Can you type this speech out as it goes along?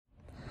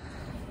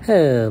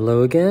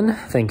Hello again,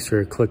 thanks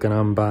for clicking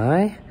on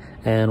by,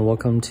 and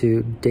welcome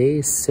to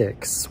day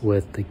 6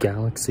 with the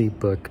Galaxy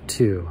Book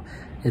 2.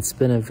 It's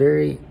been a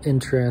very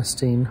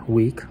interesting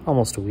week,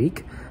 almost a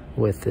week,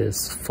 with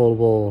this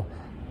foldable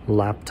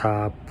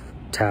laptop,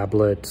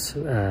 tablet,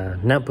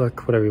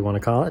 netbook, whatever you want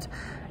to call it.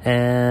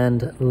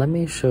 And let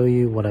me show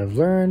you what I've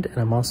learned, and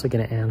I'm also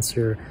going to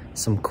answer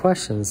some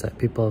questions that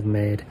people have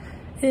made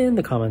in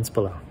the comments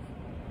below.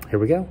 Here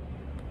we go.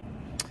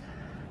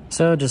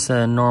 So just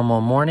a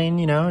normal morning,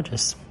 you know,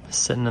 just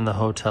sitting in the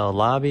hotel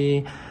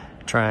lobby,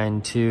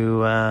 trying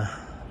to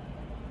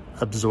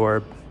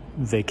absorb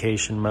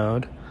vacation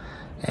mode.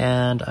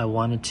 And I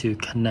wanted to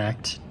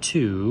connect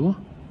to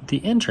the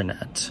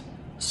internet.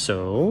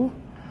 So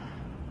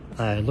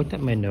I looked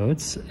at my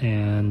notes,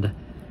 and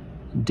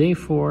day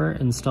 4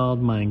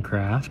 installed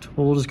Minecraft.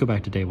 Well, we'll just go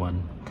back to day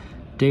 1.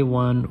 Day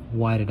 1,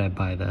 why did I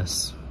buy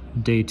this?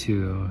 Day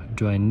 2,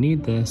 do I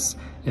need this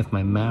if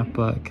my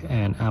MacBook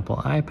and Apple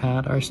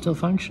iPad are still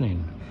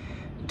functioning?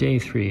 Day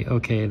 3,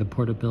 okay, the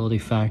portability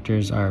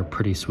factors are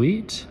pretty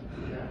sweet.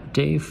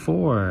 Day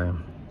 4,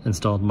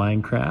 installed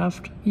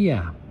Minecraft.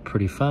 Yeah,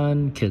 pretty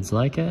fun, kids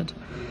like it.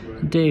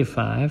 Day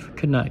 5,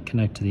 could not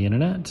connect to the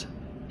internet.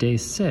 Day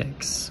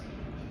 6,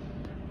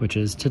 which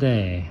is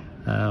today,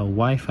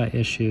 Wi-Fi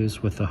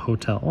issues with the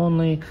hotel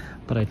only,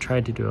 but I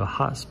tried to do a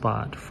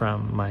hotspot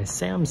from my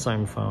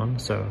Samsung phone,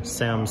 so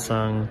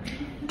Samsung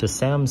to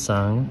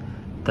Samsung.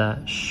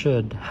 That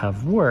should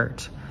have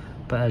worked,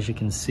 but as you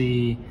can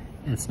see,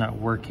 it's not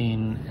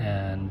working,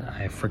 and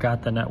I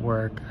forgot the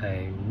network.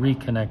 I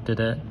reconnected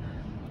it,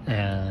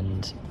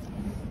 and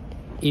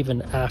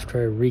even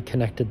after I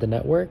reconnected the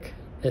network,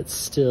 it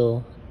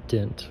still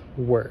didn't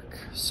work.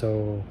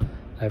 So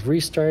I've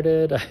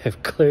restarted,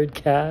 I've cleared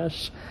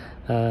cache.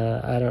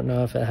 I don't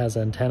know if it has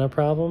antenna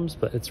problems,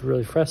 but it's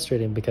really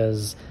frustrating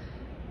because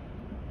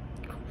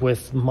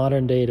with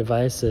modern day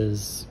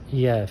devices,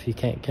 yeah, if you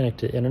can't connect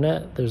to the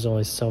internet, there's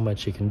only so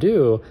much you can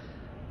do.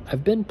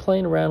 I've been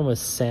playing around with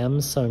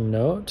Samsung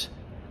Note.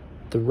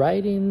 The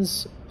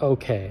writing's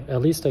okay.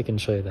 At least I can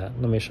show you that.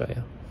 Let me show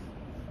you.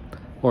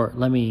 Or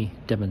let me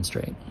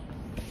demonstrate.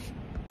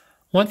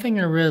 One thing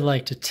I really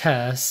like to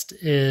test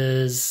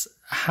is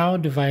how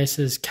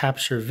devices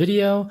capture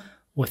video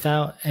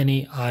without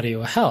any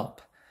audio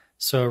help.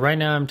 So right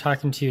now I'm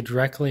talking to you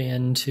directly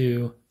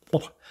into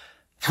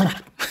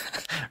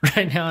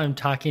right now I'm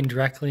talking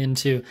directly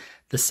into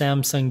the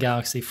Samsung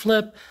Galaxy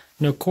Flip.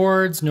 No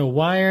cords, no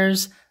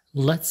wires.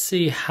 Let's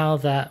see how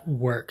that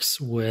works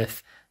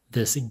with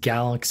this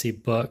Galaxy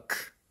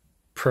Book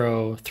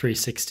Pro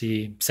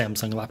 360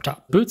 Samsung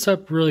laptop. Boots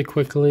up really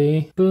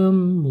quickly.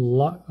 Boom,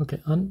 lock.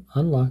 Okay,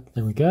 unlock.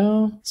 There we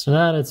go. So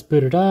now that it's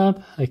booted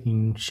up,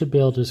 should be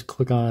able to just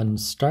click on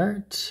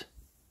start.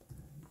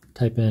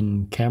 Type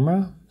in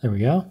camera. There we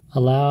go.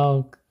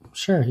 Allow.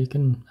 Sure, you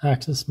can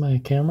access my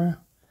camera.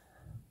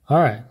 All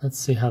right, let's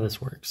see how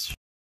this works.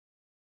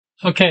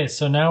 Okay,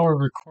 so now we're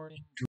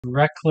recording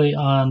directly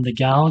on the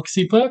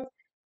Galaxy Book.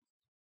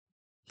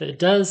 It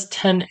does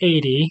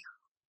 1080,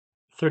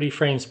 30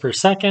 frames per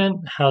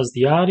second. How's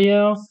the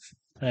audio?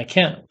 And I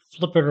can't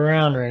flip it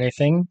around or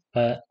anything,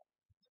 but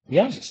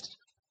yeah.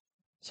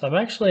 So I'm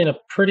actually in a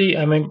pretty,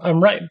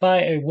 I'm right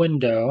by a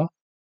window,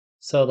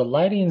 so the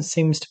lighting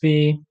seems to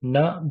be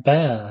not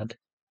bad.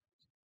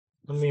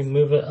 Let me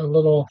move it a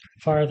little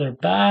farther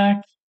back.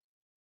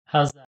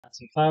 How's that?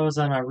 So if I was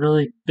on a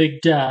really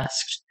big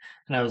desk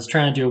and I was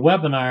trying to do a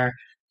webinar,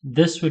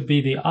 this would be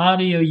the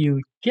audio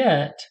you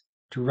get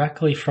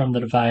directly from the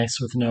device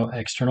with no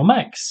external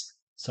mics.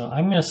 So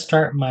I'm going to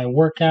start my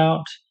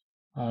workout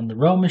on the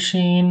row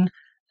machine,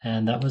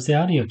 and that was the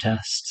audio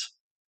test.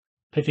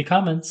 Pick the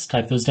comments,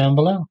 type those down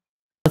below.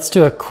 Let's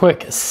do a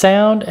quick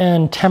sound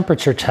and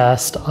temperature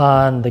test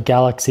on the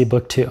Galaxy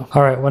Book 2.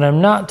 All right, when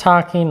I'm not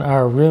talking,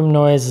 our room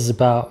noise is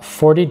about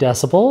 40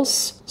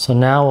 decibels. So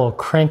now we'll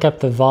crank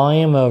up the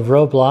volume of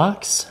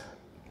Roblox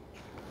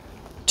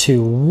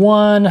to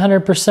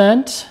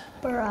 100%.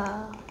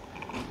 Bruh.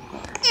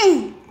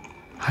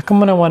 How come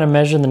when I want to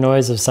measure the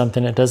noise of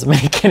something, it doesn't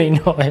make any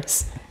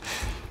noise?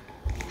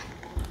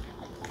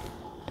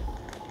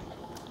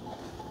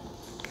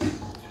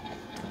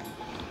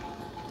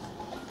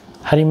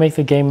 How do you make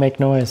the game make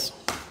noise?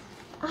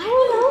 I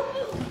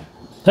don't know.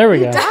 There we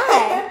go.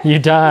 Die. You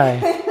die.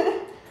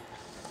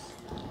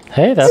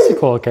 Hey, that's a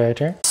cool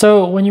character.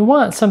 So when you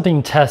want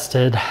something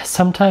tested,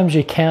 sometimes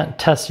you can't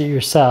test it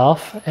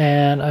yourself,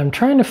 and I'm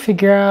trying to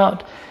figure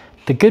out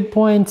the good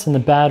points and the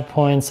bad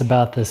points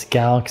about this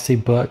Galaxy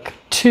Book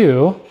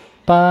 2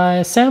 by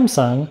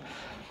Samsung.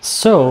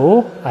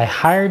 So I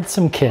hired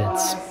some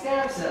kids.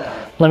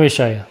 Let me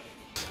show you.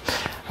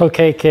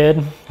 Okay, kid,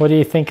 what do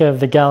you think of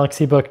the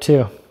Galaxy Book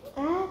 2?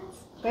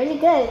 Pretty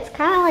good. It's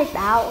kind of like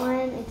that one.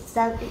 It looks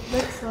a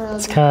little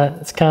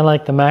different. It's kind of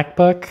like the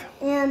MacBook.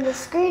 And the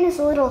screen is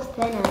a little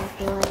thinner, I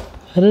feel like.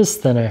 It is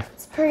thinner.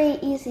 It's pretty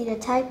easy to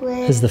type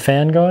with. Is the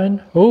fan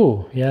going?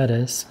 Oh, yeah, it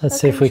is. Let's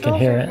see if we can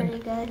hear it.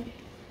 Pretty good.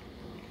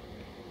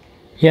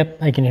 Yep,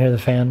 I can hear the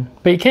fan.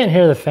 But you can't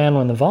hear the fan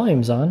when the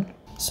volume's on.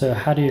 So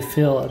how do you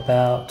feel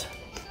about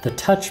the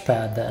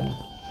touchpad then?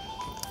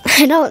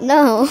 I don't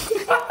know.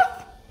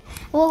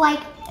 Well, like,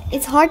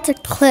 it's hard to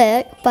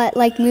click, but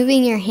like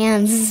moving your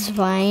hands is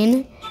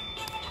fine.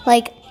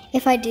 Like,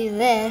 if I do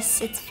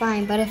this, it's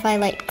fine, but if I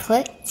like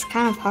click, it's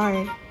kind of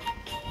hard.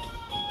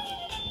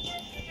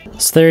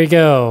 So there you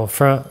go,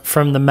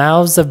 from the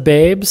mouths of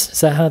babes.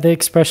 Is that how the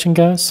expression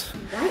goes?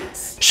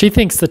 What? She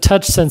thinks the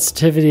touch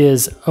sensitivity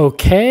is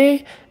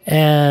okay,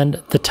 and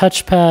the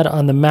touchpad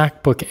on the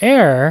MacBook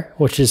Air,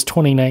 which is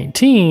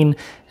 2019,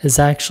 is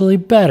actually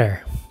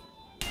better.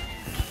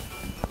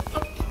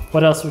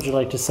 What else would you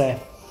like to say?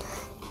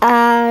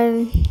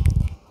 I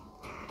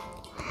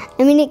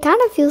mean, it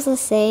kind of feels the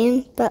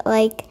same, but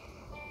like,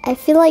 I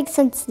feel like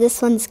since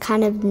this one's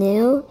kind of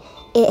new,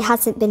 it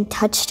hasn't been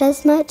touched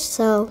as much,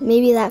 so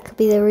maybe that could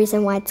be the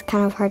reason why it's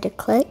kind of hard to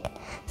click.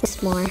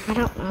 Just more, I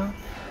don't know.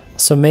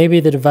 So maybe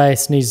the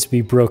device needs to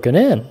be broken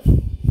in.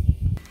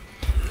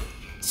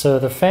 So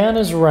the fan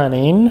is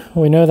running,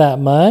 we know that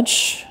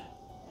much.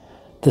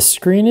 The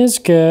screen is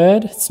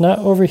good, it's not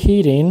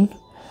overheating.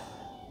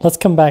 Let's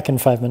come back in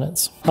 5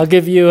 minutes. I'll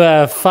give you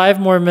 5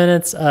 more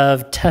minutes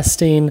of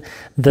testing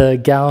the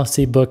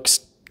Galaxy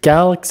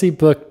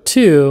Book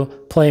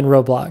 2 playing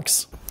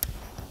Roblox.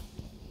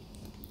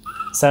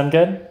 Sound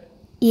good?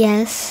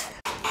 Yes.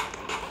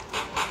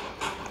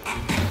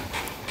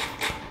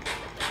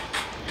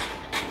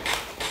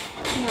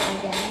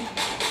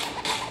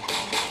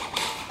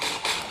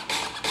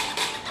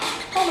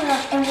 Oh my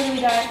gosh, I'm gonna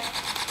die.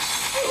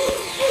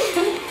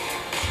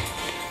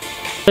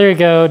 There you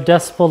go,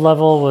 decibel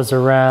level was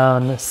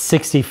around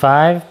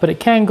 65, but it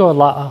can go a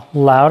lot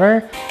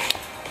louder.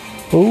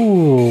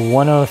 Ooh,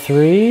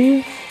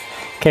 103.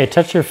 Okay,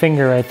 touch your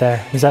finger right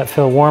there. Does that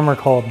feel warm or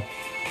cold?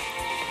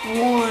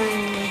 Warm.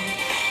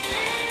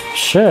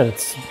 Should.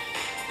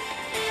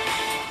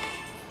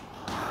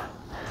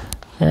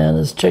 And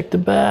let's check the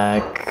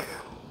back.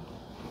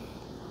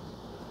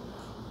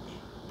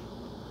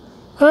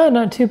 Oh,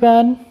 not too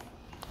bad.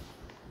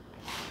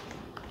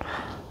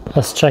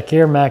 Let's check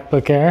your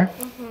MacBook Air.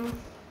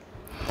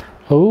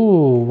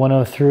 Ooh,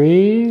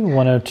 103,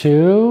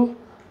 102,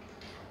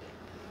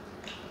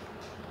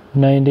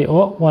 90,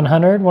 oh,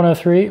 100,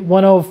 103,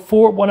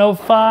 104,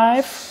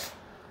 105.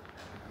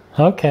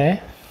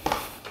 Okay.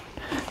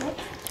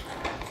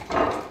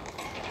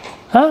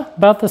 Huh,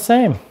 about the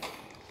same.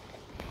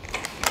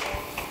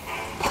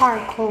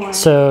 Hardcore.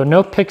 So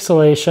no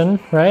pixelation,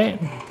 right?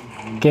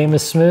 Game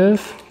is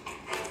smooth.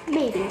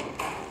 Maybe.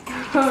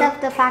 Except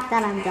the fact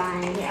that I'm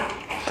dying. Yeah.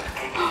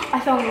 I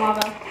fell in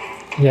lava.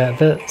 Yeah,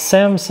 the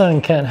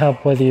Samsung can't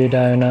help whether you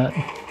die or not.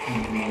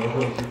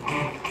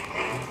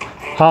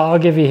 I'll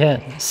give you a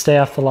hint. Stay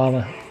off the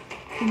lava.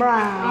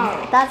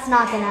 Bruh, that's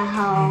not gonna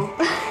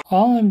help.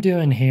 All I'm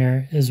doing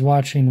here is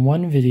watching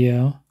one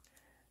video.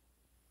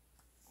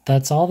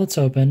 That's all that's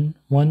open,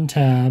 one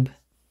tab,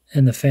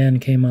 and the fan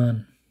came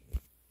on.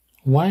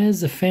 Why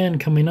is the fan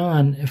coming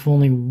on if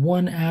only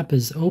one app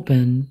is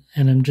open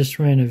and I'm just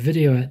running a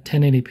video at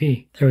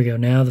 1080p? There we go,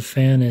 now the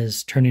fan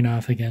is turning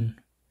off again.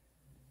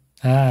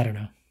 I don't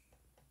know.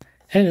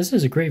 Hey, this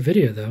is a great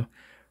video though.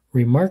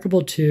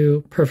 Remarkable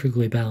 2,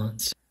 perfectly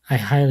balanced. I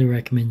highly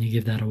recommend you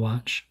give that a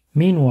watch.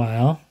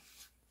 Meanwhile,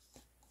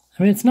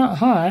 I mean, it's not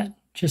hot,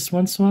 just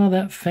once in a while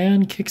that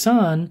fan kicks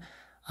on.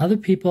 Other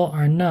people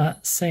are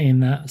not saying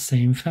that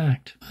same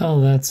fact. Oh,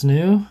 that's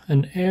new.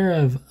 An era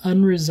of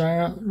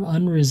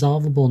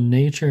unresolvable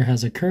nature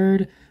has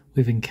occurred.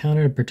 We've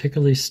encountered a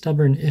particularly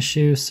stubborn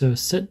issue, so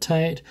sit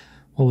tight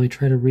while we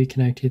try to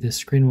reconnect you. The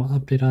screen will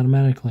update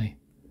automatically.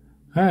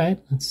 All right,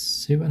 let's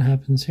see what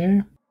happens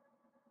here.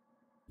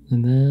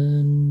 And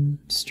then,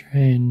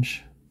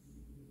 strange.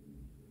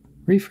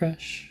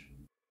 Refresh.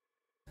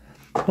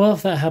 Well,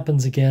 if that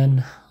happens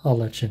again, I'll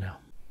let you know.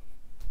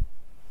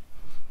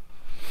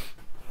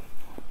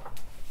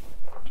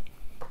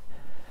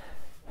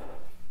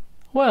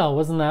 Well,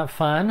 wasn't that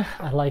fun?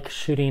 I like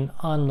shooting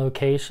on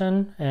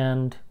location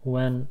and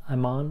when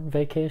I'm on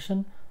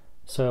vacation.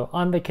 So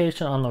on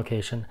vacation, on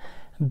location.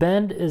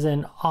 Bend is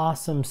an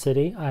awesome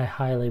city. I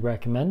highly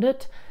recommend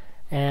it.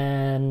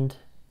 And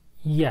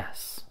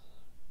yes,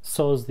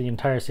 so is the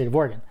entire state of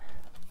Oregon.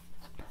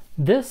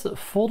 This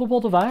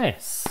foldable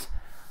device,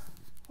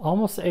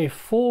 almost a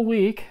full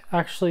week,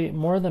 actually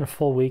more than a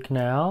full week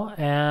now,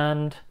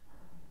 and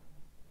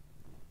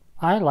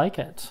I like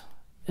it.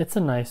 It's a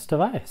nice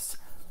device.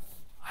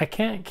 I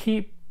can't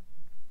keep,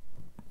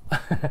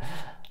 let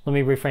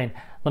me rephrase.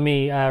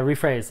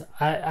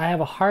 I have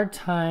a hard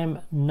time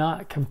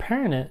not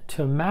comparing it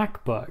to a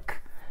MacBook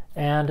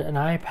and an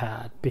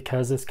iPad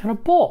because it's kind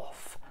of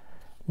both.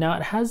 Now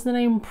it has the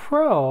name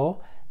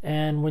Pro,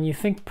 and when you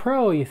think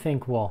Pro, you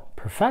think, well,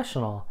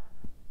 professional.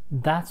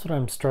 That's what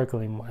I'm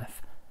struggling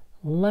with.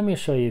 Let me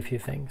show you a few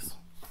things.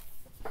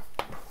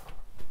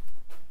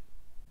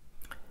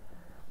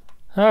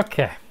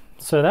 Okay,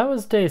 so that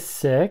was day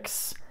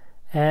 6.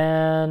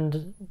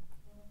 And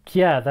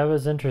yeah, that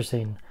was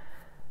interesting.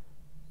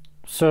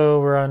 So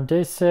we're on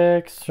day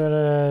 6,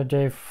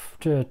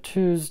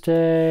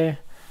 Tuesday.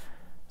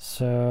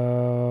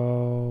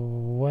 So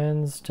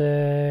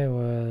Wednesday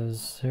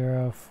was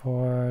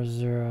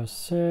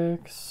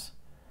 0406.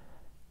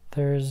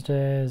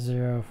 Thursday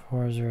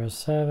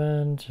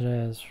 0407.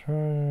 Today is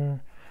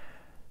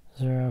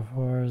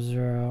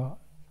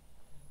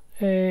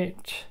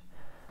 0408.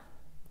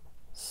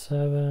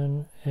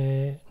 7,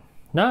 8,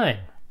 9.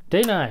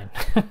 Day 9.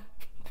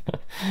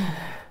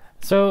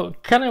 So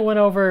kind of went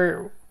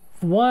over,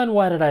 1,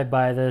 why did I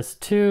buy this?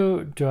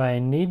 2, do I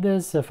need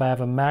this if I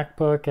have a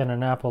MacBook and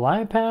an Apple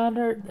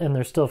iPad and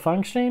they're still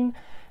functioning?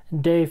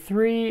 Day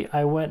 3,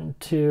 I went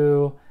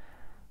to,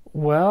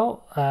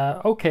 well,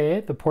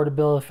 okay, the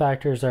portability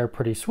factors are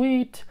pretty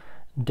sweet.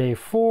 Day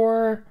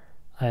 4,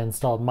 I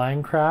installed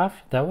Minecraft.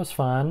 That was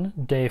fun.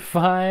 Day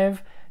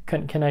 5,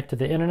 couldn't connect to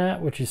the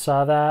internet, which you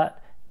saw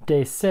that.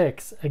 Day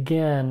 6,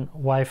 again,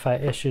 Wi-Fi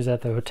issues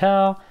at the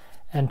hotel.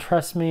 And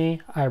trust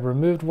me, I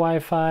removed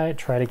Wi-Fi,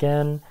 tried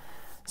again.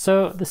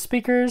 So the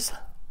speakers,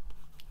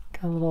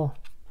 got a little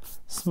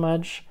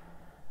smudge.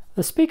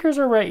 The speakers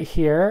are right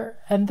here,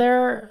 and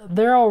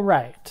they're all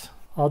right.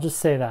 I'll just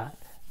say that.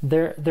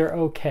 They're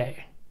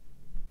okay.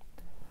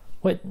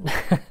 What?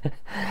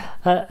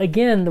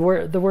 Again, the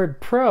word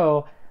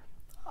pro,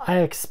 I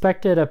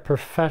expected a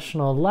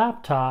professional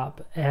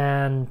laptop,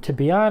 and to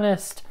be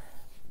honest,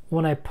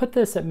 when I put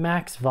this at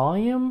max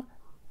volume,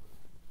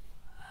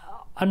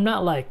 I'm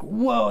not like,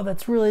 whoa,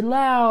 that's really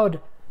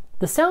loud.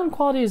 The sound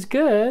quality is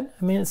good.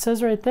 I mean, it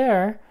says right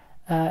there,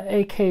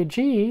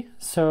 AKG,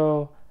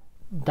 so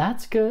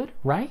that's good,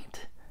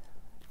 right?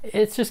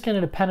 It's just going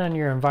to depend on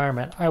your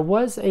environment. I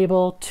was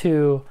able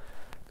to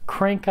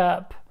crank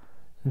up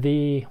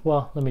the,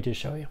 well, let me just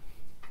show you.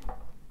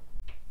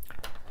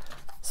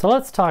 So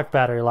let's talk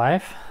battery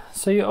life.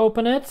 So you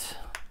open it,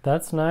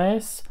 that's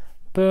nice.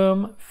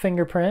 Boom,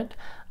 fingerprint.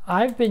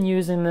 I've been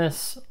using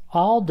this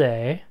all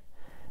day,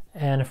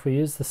 and if we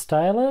use the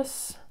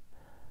stylus,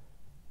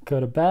 go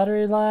to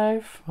battery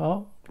life,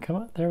 oh, come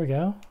on, there we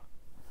go.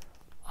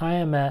 I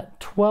am at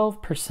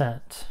 12%.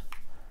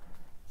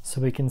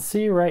 So we can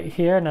see right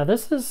here, now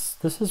this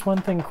is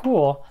one thing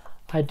cool.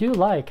 I do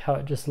like how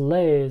it just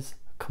lays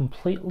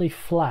completely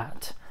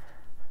flat.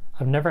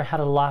 I've never had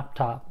a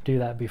laptop do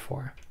that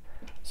before.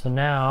 So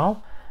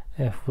now,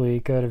 if we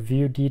go to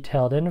view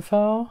detailed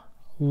info,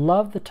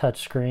 love the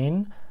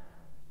touchscreen.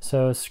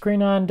 So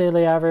screen on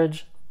daily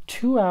average,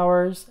 2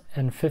 hours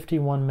and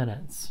 51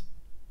 minutes.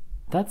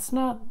 That's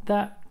not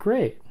that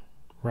great,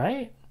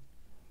 right?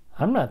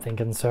 I'm not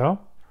thinking so.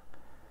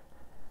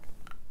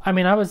 I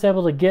mean, I was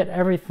able to get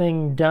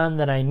everything done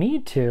that I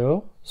need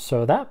to,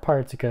 so that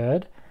part's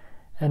good.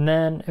 And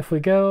then if we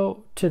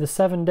go to the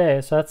 7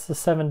 days, so that's the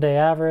 7-day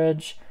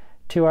average,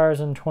 2 hours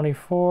and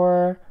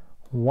 24,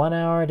 1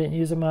 hour, didn't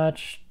use it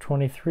much,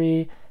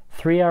 23,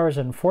 3 hours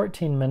and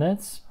 14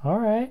 minutes, all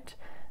right.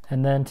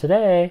 And then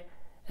today,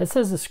 it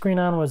says the screen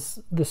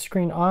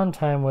on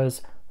time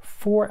was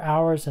 4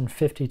 hours and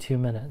 52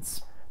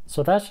 minutes.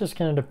 So that's just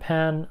going to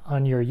depend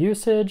on your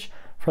usage.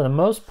 For the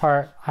most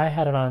part, I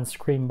had it on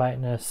screen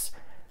brightness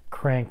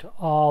cranked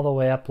all the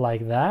way up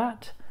like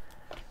that,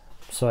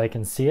 so I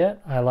can see it.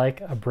 I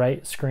like a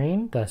bright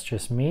screen, that's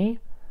just me.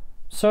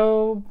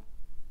 So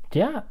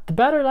yeah, the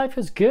battery life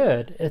is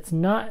good. It's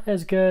not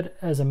as good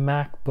as a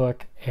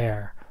MacBook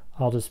Air,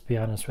 I'll just be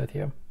honest with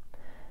you.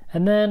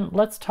 And then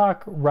let's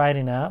talk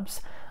writing apps.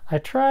 I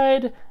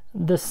tried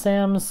the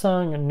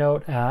Samsung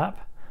Note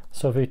app.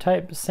 So if we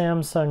type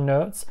Samsung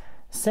Notes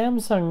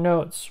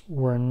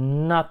were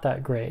not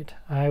that great.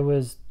 I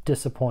was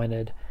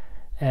disappointed.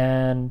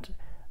 And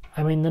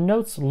I mean, the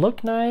notes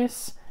look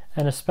nice,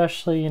 and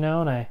especially, you know,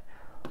 when I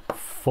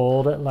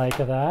fold it like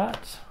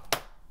that.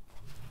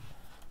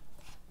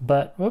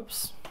 But,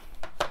 whoops.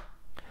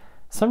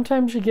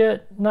 Sometimes you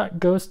get not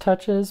ghost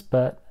touches,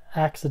 but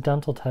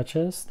accidental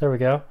touches. There we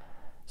go.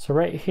 So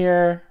right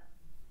here,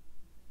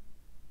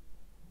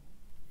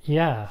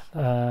 yeah,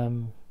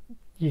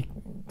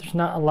 there's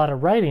not a lot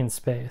of writing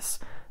space.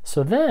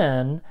 So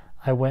then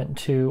I went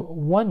to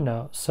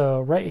OneNote. So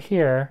right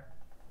here,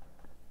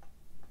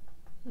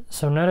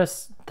 so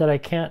notice that I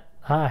can't,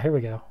 here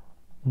we go.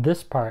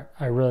 This part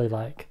I really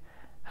like,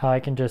 how I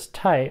can just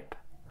type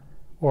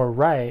or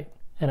write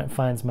and it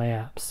finds my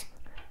apps.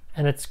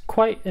 And it's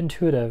quite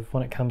intuitive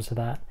when it comes to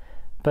that.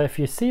 But if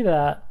you see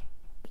that,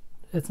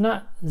 it's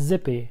not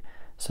zippy.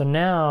 So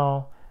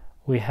now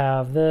we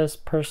have this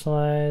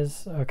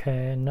personalize,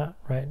 okay, not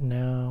right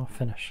now,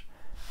 finish.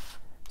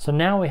 So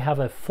now we have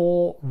a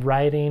full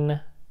writing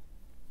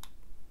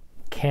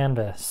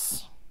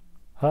canvas.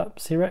 Up,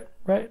 see right,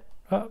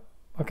 up,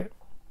 okay.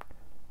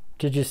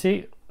 Did you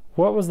see?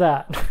 What was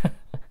that?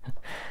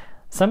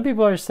 Some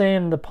people are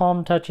saying the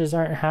palm touches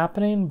aren't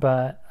happening,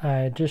 but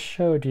I just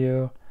showed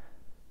you.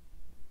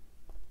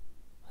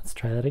 Let's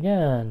try that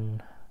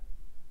again.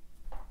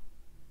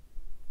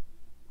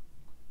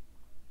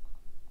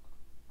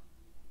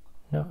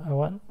 No, I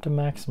want to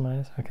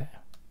maximize, okay.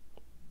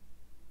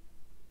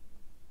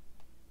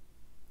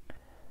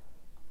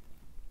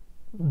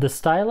 The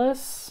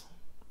stylus,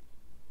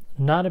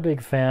 not a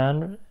big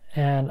fan,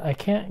 and I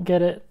can't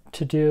get it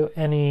to do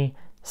any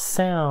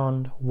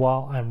sound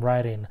while I'm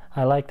writing.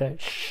 I like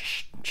that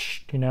shh,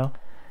 shh, you know,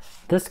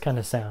 this kind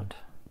of sound.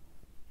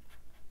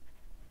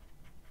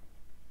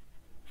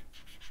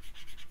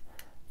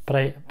 but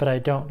I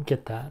don't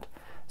get that.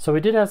 So we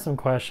did have some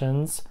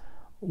questions.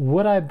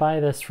 Would I buy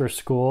this for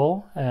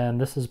school? And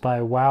this is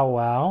by Wow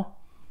Wow.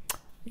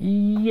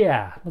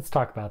 Yeah, let's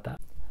talk about that.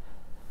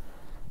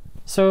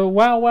 So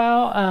Wow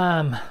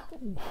Wow,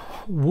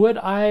 would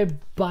I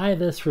buy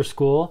this for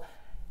school?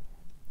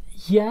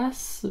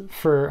 Yes,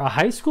 for a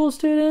high school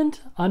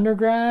student,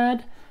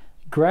 undergrad,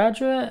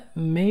 graduate,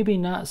 maybe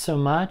not so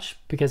much,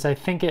 because I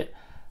think it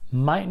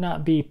might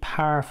not be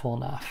powerful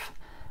enough.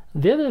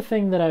 The other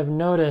thing that I've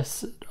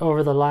noticed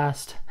over the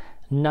last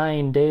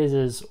 9 days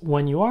is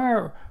when you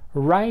are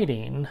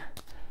writing,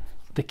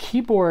 the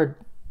keyboard,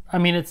 I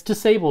mean, it's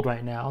disabled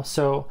right now,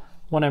 so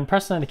when I'm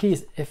pressing on the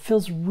keys, it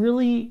feels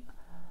really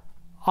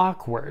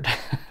awkward,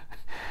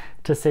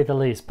 to say the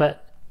least.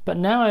 But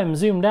now I'm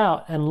zoomed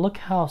out, and look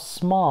how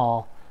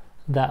small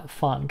that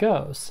font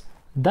goes.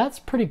 That's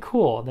pretty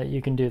cool that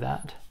you can do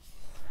that.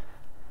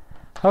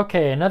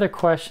 Okay, another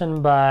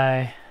question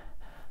by,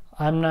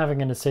 I'm not even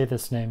going to say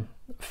this name.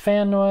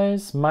 Fan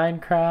noise,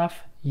 Minecraft,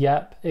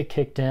 yep, it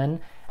kicked in.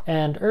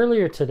 And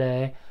earlier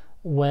today,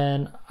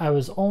 when I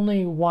was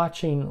only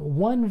watching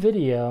one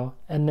video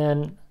and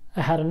then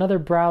I had another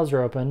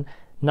browser open,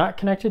 not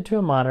connected to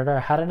a monitor, I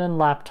had it in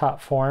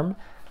laptop form.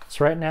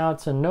 So right now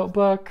it's a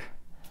notebook,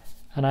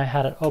 and I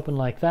had it open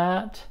like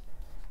that,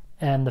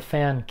 and the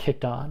fan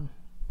kicked on.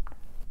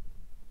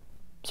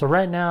 So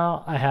right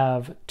now I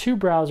have 2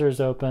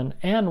 browsers open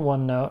and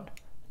OneNote,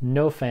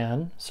 no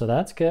fan, so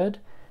that's good.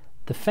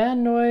 The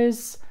fan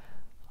noise,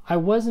 I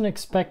wasn't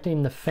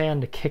expecting the fan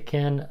to kick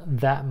in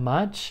that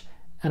much,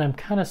 and I'm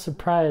kind of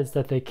surprised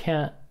that they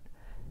can't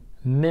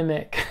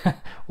mimic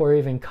or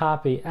even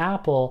copy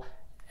Apple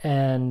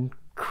and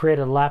create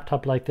a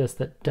laptop like this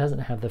that doesn't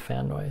have the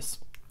fan noise.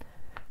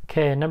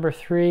 Okay, number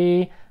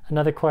 3,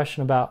 another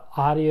question about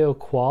audio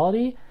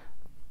quality.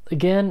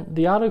 Again,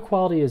 the audio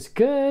quality is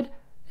good,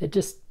 it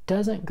just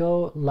doesn't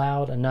go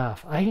loud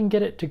enough. I can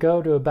get it to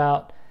go to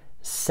about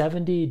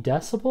 70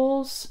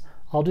 decibels.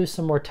 I'll do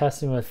some more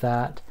testing with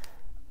that,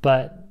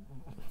 but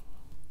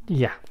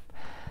yeah.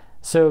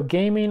 So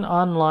gaming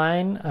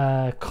online,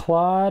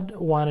 Claude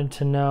wanted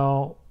to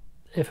know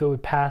if it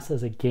would pass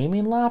as a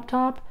gaming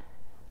laptop.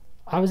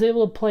 I was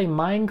able to play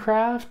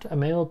Minecraft,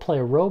 I'm able to play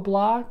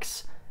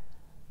Roblox,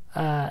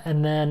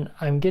 and then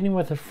I'm getting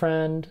with a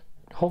friend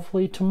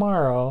hopefully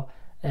tomorrow,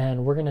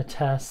 and we're gonna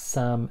test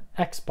some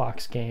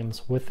Xbox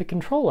games with the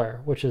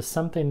controller, which is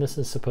something this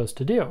is supposed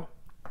to do.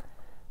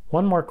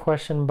 One more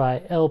question by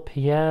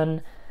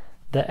LPN.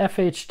 The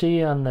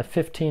FHD on the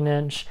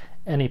 15-inch,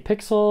 any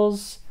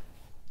pixels?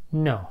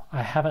 No,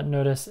 I haven't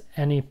noticed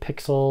any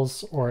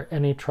pixels or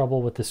any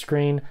trouble with the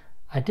screen.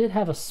 I did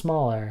have a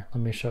smaller,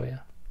 let me show you.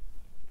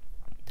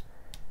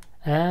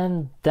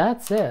 And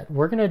that's it.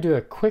 We're gonna do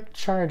a quick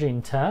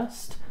charging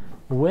test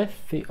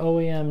with the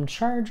OEM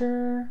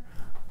charger.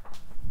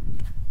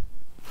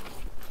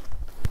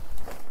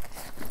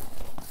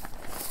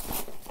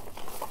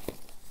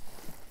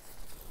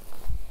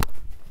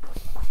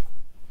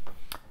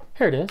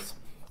 Here it is,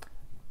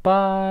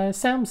 by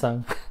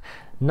Samsung.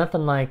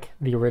 Nothing like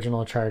the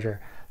original charger.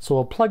 So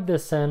we'll plug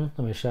this in,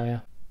 let me show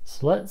you.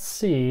 So let's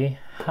see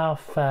how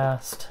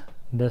fast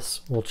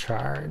this will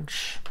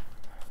charge.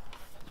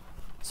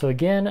 So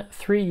again,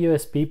 3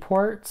 USB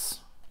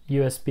ports,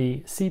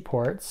 USB-C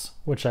ports,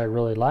 which I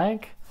really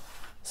like.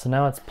 So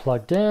now it's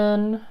plugged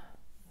in,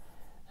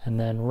 and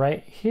then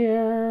right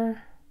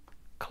here,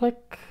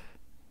 click.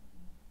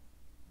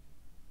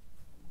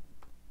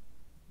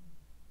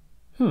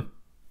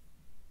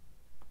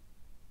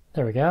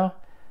 There we go.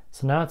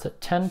 So now it's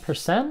at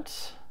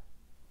 10%.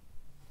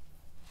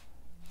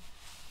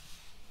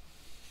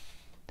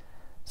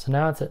 So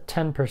now it's at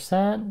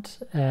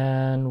 10%,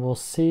 and we'll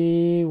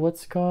see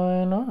what's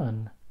going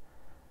on.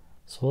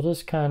 So we'll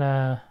just kind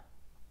of,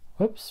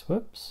 whoops.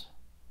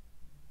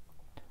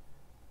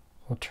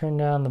 We'll turn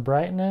down the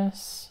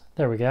brightness.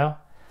 There we go.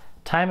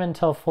 Time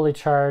until fully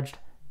charged,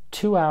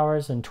 2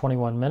 hours and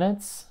 21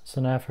 minutes.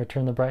 So now if I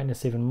turn the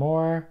brightness even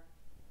more,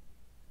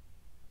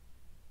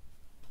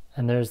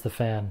 and there's the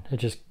fan. It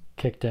just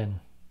kicked in.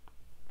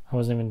 I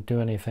wasn't even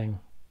doing anything.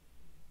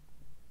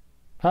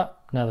 Oh,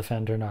 now the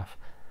fan turned off.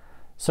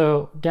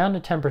 So down to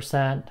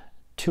 10%,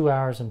 2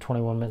 hours and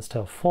 21 minutes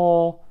till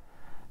full.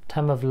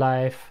 Time of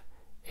life,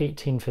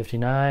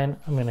 1859.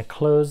 I'm gonna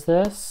close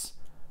this,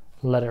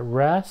 let it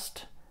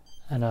rest,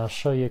 and I'll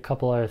show you a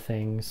couple other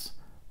things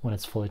when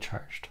it's fully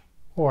charged.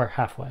 Or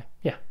halfway,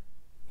 yeah.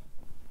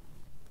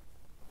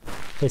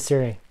 Hey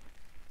Siri,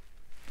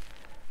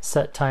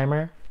 set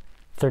timer.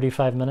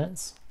 35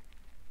 minutes.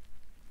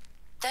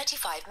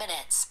 35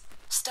 minutes.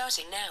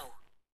 Starting now.